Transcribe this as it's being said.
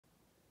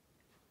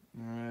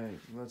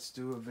Alright, let's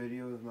do a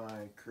video with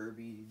my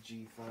Kirby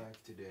G5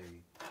 today.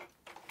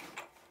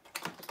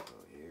 So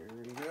here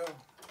we go.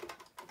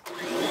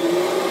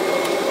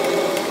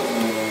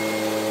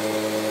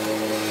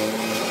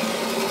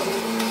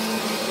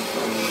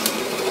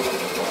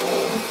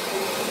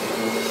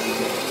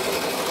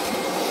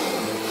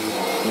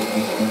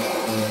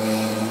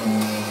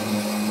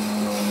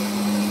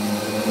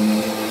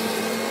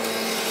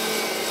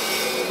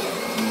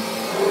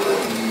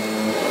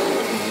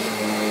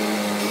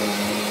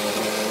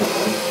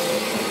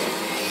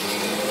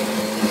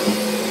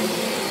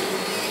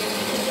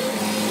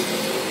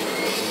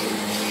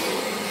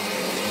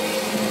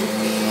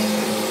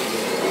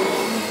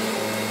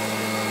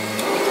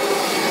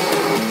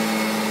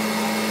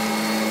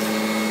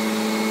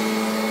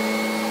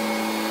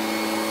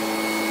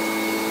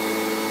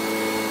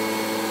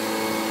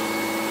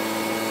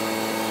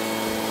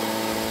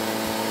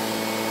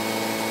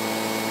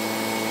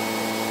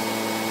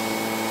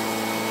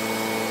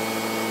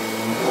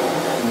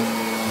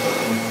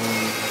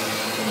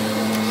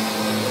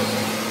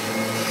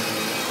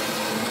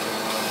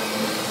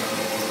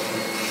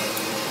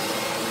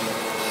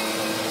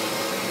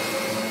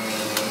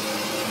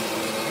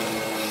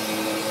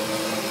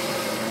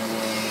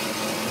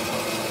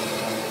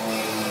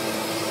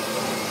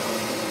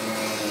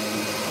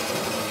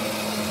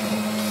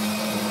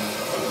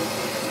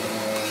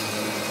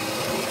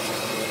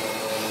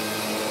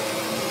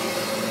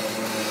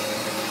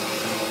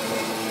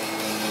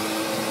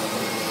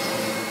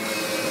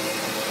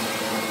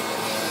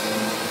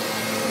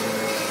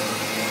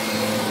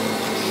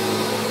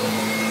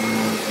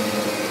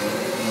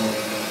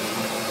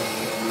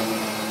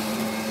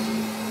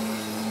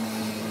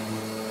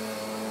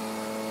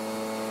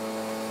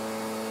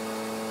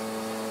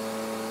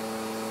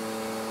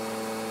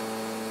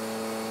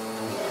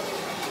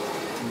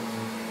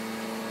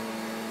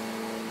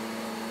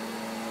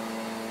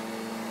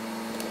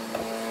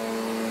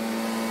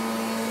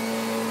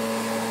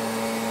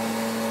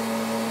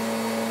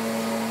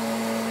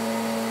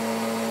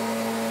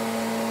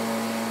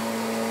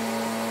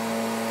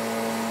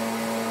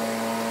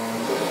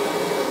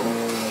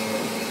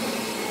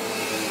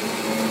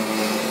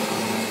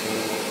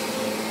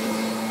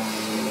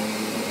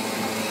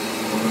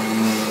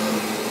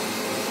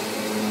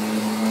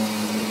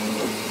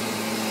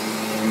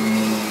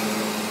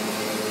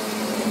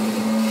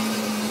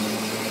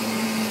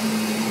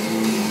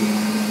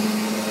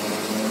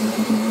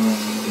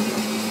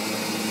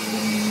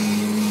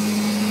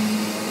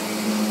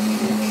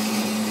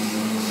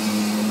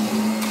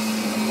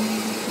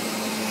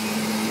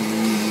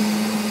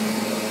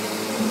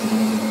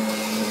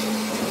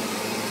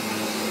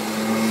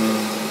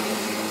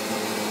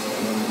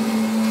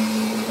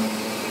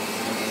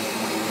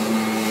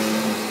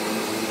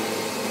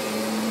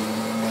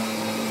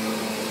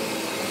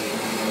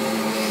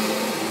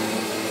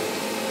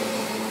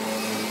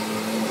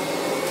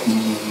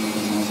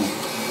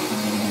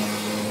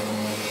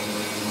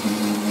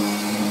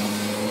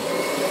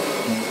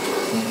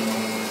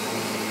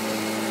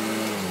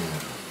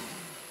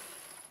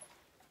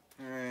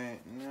 Alright,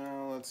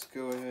 now let's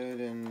go ahead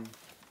and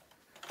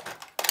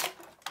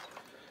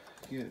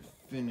get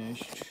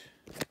finished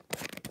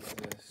with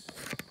this.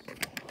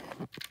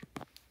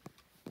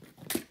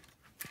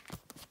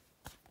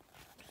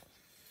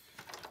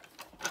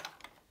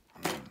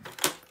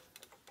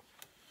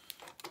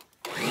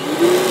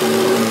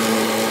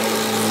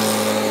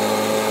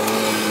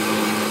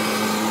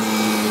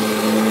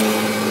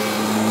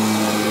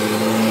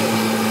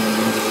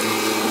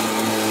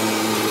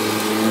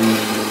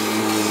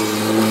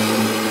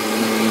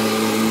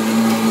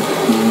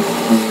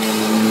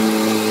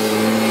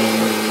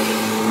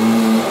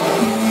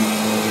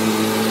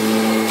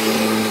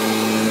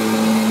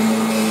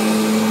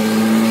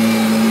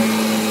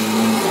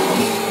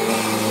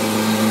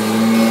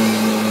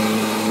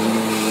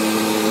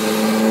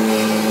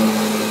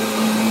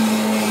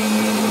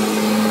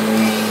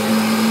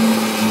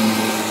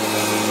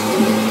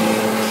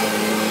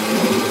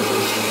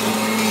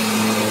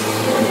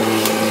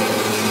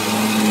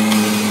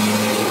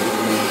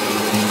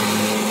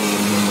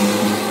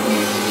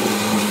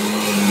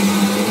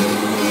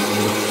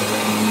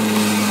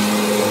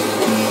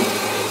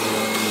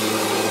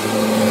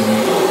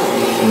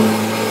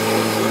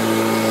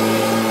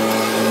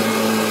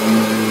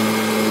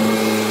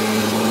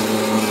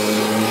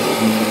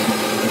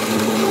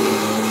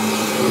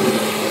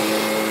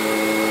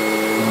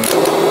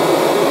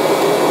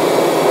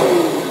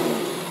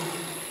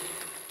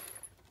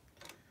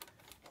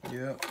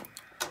 Yep,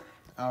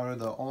 out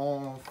of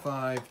all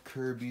 5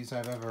 Kirby's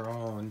I've ever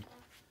owned,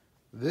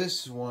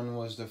 this one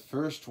was the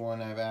first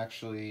one I've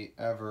actually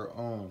ever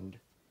owned.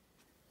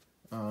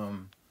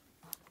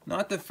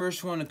 Not the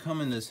first one to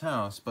come in this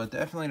house, but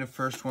definitely the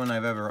first one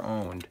I've ever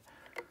owned.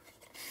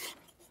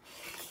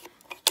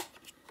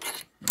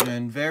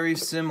 And very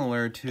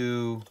similar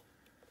to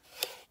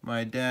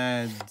my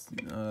dad's,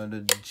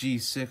 the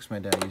G6 my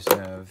dad used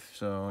to have,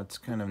 so it's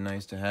kind of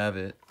nice to have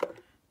it.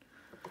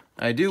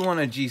 I do want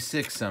a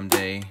G6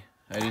 someday.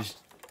 I just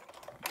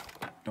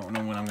Don't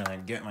know when I'm gonna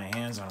get my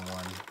hands on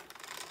one.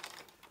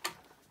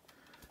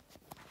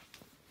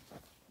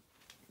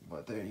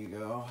 But there you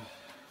go.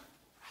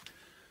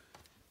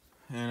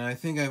 And I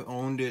think I've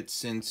owned it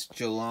since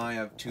July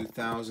of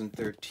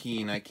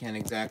 2013. I can't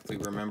exactly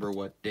remember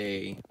what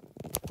day.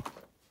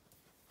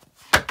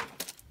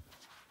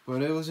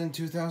 But it was in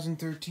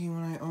 2013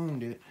 when I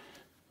owned it.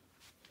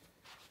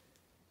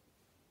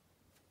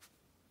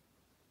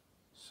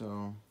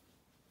 So,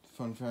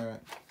 fun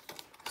fact.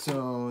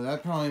 So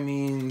that probably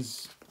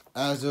means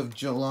as of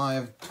July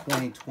of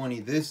 2020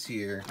 this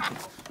year,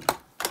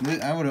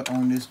 I would have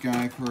owned this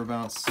guy for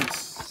about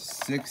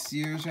six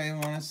years, I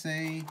want to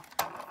say.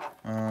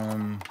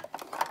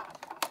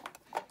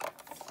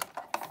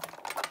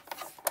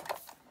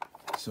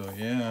 So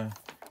yeah,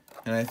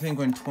 and I think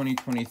when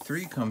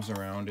 2023 comes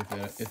around,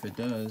 if it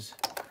does,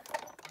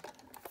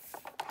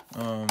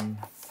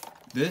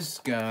 this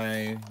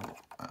guy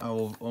I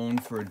will own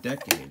for a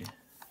decade,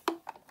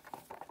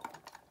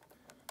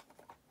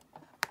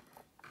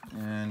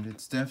 and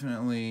it's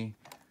definitely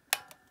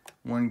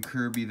one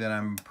Kirby that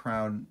I'm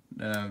proud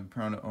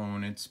to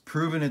own. It's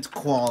proven its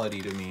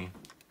quality to me.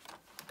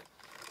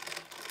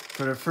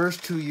 For the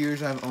first 2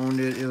 years I've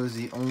owned it, it was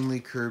the only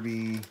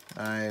Kirby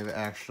I've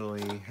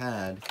actually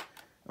had,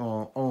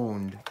 well,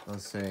 owned,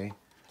 let's say.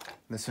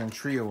 The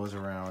Centria was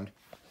around.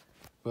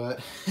 But,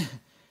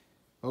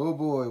 oh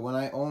boy, when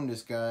I owned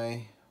this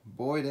guy,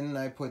 boy, didn't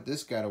I put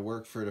this guy to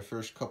work for the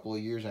first couple of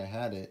years I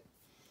had it.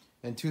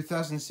 In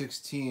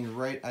 2016,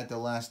 right at the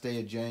last day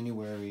of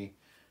January,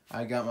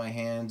 I got my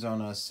hands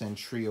on a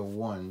Centria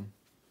 1.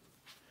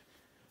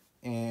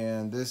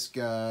 And this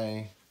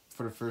guy,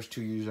 for the first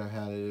 2 years I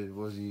had it, it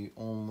was the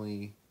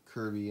only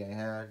Kirby I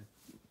had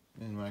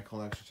in my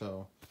collection.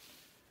 So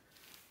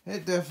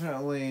it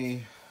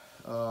definitely,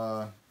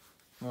 well,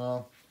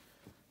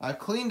 I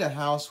cleaned a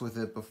house with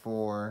it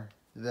before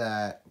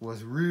that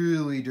was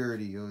really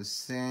dirty. It was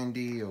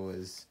sandy. It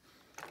was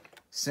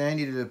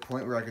sandy to the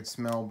point where I could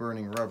smell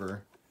burning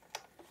rubber.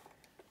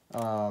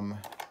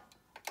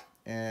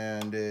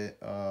 And it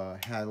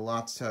had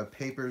lots of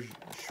paper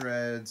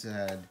shreds. It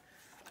had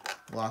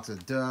lots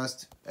of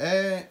dust,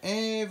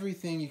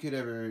 everything you could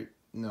ever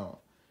know.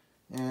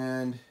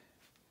 And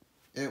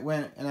it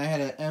went, and I had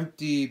an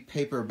empty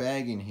paper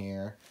bag in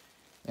here,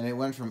 and it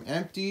went from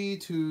empty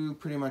to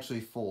pretty much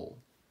full.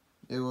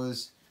 It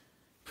was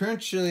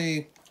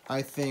pretty,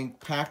 I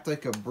think, packed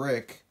like a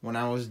brick when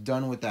I was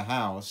done with the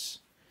house.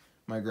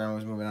 My grandma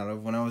was moving out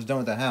of. When I was done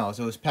with the house,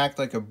 it was packed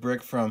like a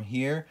brick from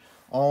here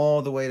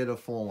all the way to the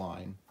full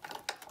line.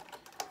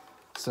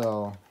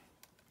 So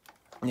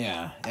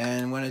yeah,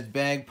 and when his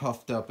bag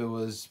puffed up, it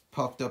was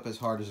puffed up as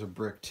hard as a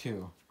brick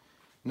too.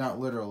 Not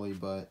literally,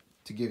 but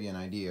to give you an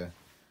idea.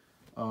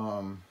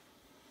 And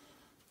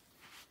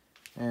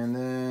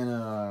then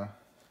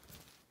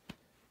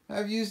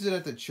I've used it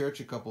at the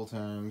church a couple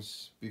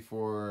times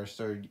before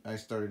I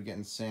started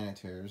getting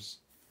sanitaires.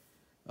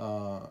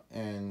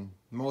 And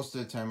most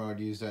of the time I would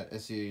use that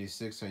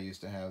SE86 I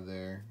used to have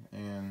there.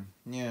 And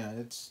yeah,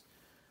 it's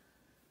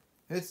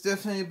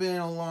definitely been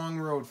a long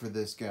road for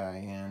this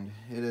guy, and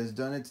it has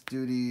done its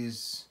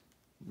duties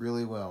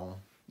really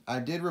well. I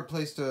did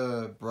replace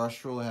the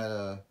brush roll.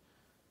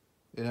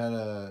 It had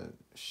a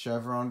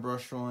chevron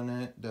brush roll in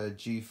it, the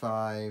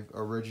G5,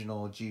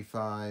 original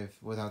G5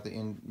 without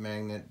the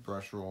magnet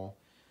brush roll.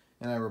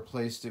 And I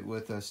replaced it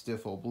with a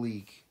stiff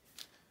oblique.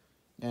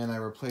 And I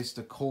replaced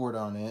the cord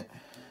on it.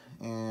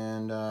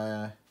 And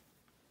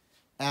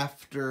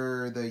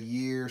after the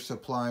year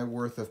supply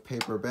worth of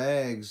paper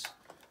bags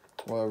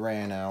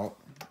ran out,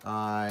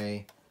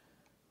 I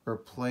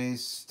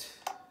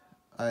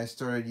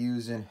started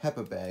using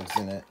HEPA bags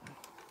in it.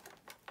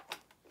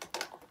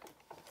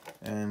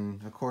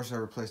 And of course I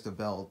replaced the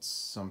belts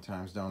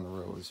sometimes down the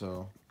road.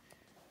 So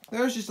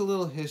there's just a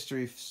little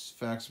history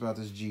facts about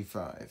this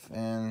G5.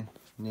 And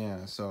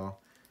yeah, so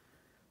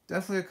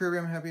definitely a Kirby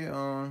I'm happy to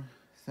own.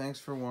 Thanks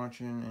for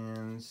watching,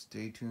 and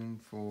stay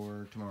tuned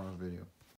for tomorrow's video.